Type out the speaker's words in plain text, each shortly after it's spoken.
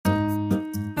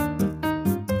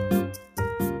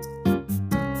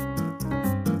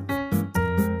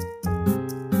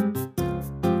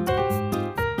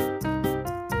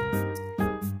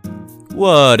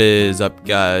What is up,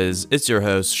 guys? It's your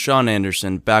host, Sean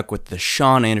Anderson, back with the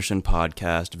Sean Anderson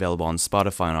Podcast, available on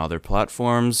Spotify and other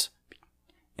platforms.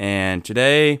 And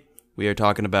today, we are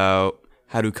talking about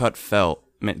how to cut felt,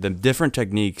 the different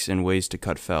techniques and ways to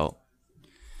cut felt.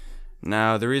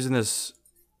 Now, the reason this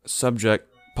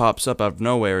subject pops up out of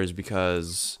nowhere is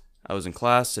because I was in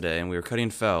class today and we were cutting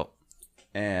felt,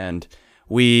 and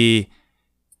we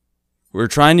were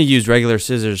trying to use regular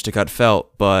scissors to cut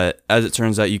felt, but as it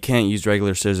turns out, you can't use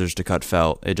regular scissors to cut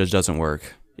felt. It just doesn't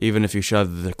work. Even if you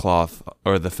shove the cloth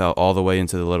or the felt all the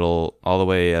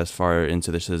way as far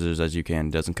into the scissors as you can,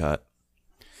 it doesn't cut.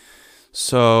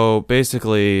 So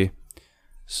basically,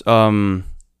 the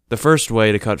first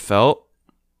way to cut felt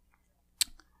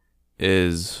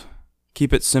is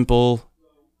keep it simple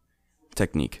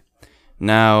technique.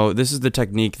 Now, this is the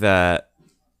technique that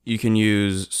you can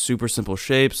use super simple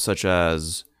shapes such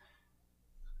as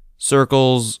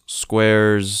circles,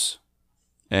 squares,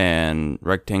 and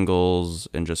rectangles,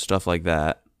 and just stuff like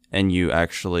that. And you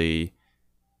actually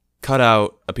cut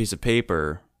out a piece of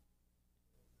paper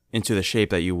into the shape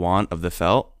that you want of the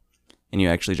felt, and you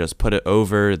actually just put it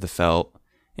over the felt,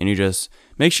 and you just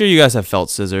make sure you guys have felt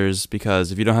scissors,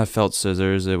 because if you don't have felt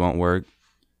scissors, it won't work.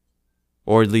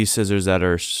 Or at least scissors that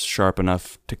are sharp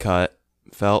enough to cut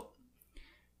felt.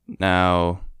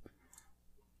 Now,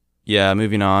 yeah,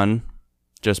 moving on,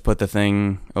 just put the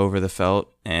thing over the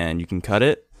felt and you can cut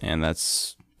it, and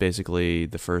that's basically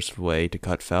the first way to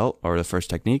cut felt, or the first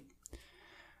technique.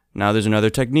 Now there's another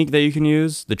technique that you can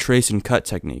use, the trace and cut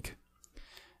technique.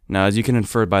 Now, as you can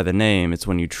infer by the name, it's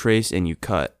when you trace and you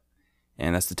cut,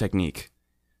 and that's the technique.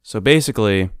 So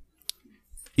basically,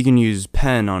 you can use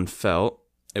pen on felt,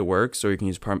 it works, or you can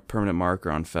use permanent marker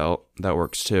on felt, that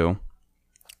works too.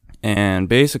 And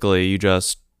basically, you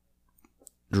just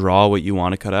draw what you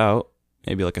want to cut out.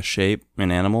 Maybe like a shape,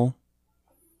 an animal,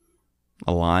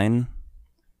 a line.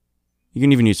 You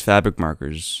can even use fabric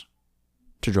markers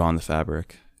to draw on the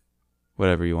fabric.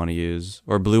 Whatever you want to use.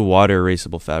 Or blue water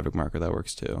erasable fabric marker, that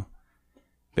works too.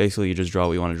 Basically, you just draw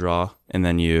what you want to draw, and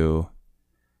then you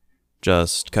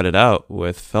just cut it out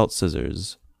with felt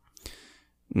scissors.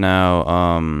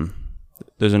 Now,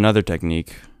 there's another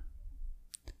technique.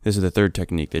 This is the third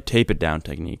technique, the tape it down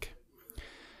technique.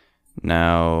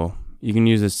 Now, you can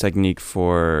use this technique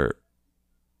for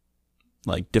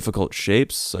like difficult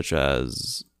shapes, such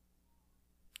as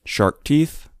shark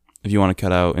teeth, if you want to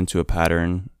cut out into a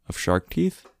pattern of shark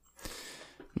teeth.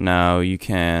 Now, you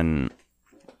can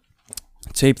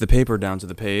tape the paper down to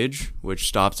the page, which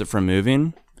stops it from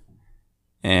moving.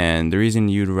 And the reason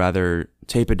you'd rather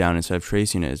tape it down instead of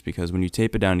tracing it is because when you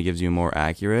tape it down, it gives you a more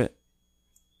accurate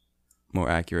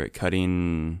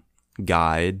cutting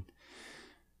guide,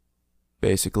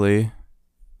 basically,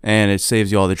 and it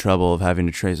saves you all the trouble of having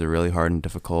to trace a really hard and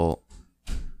difficult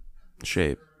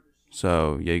shape.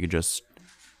 So yeah, you could just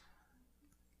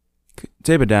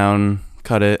tape it down,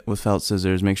 cut it with felt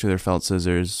scissors, make sure they're felt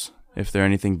scissors. If they're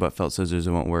anything but felt scissors,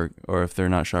 it won't work, or if they're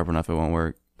not sharp enough, it won't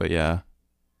work. But yeah,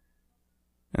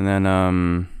 and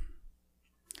then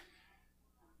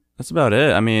that's about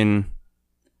it. I mean,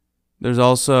 there's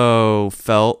also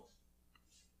felt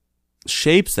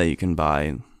shapes that you can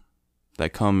buy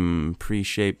that come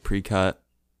pre-shaped, pre-cut,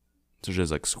 such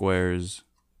as like squares,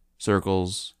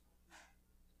 circles,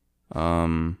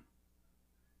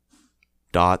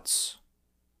 dots.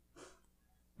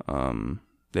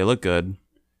 They look good,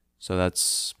 so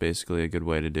that's basically a good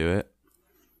way to do it.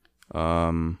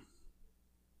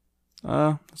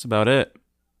 That's about it.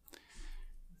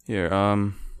 Here,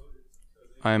 I'm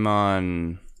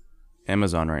on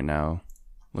Amazon right now,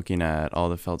 looking at all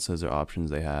the felt scissor options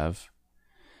they have.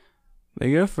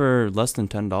 They go for less than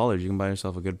 $10. You can buy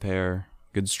yourself a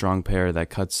good strong pair that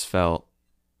cuts felt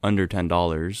under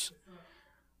 $10.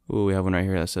 Ooh, we have one right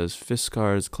here that says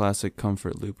Fiskars Classic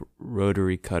Comfort Loop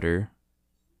Rotary Cutter.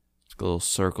 It's a little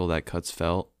circle that cuts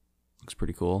felt. Looks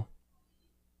pretty cool.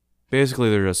 Basically,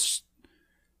 they're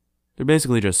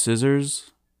basically just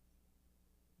scissors,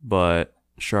 but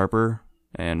sharper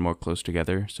and more close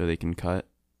together, so they can cut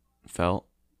felt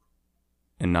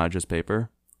and not just paper.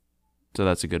 So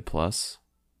that's a good plus.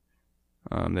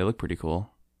 They look pretty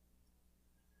cool.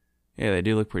 Yeah, they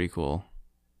do look pretty cool.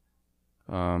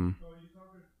 There's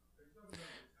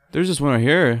this one right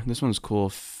here. This one's cool.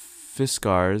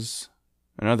 Fiskars,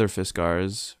 another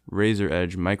Fiskars Razor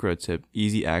Edge Micro Tip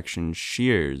Easy Action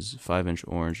Shears, 5-inch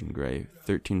orange and gray,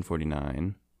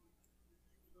 $13.49.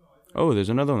 Oh, there's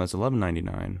another one that's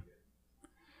 $11.99.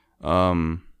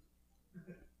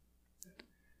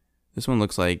 This one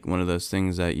looks like one of those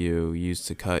things that you use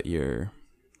to cut your,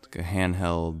 like a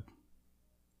handheld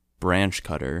branch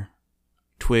cutter.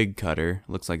 twig cutter.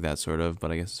 Looks like that sort of,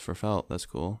 but I guess it's for felt. That's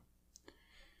cool.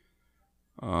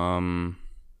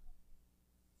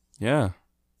 Yeah,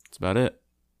 that's about it.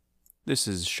 This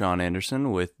is Sean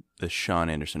Anderson with the Sean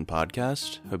Anderson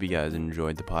Podcast. Hope you guys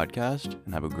enjoyed the podcast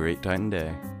and have a great Titan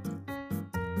day.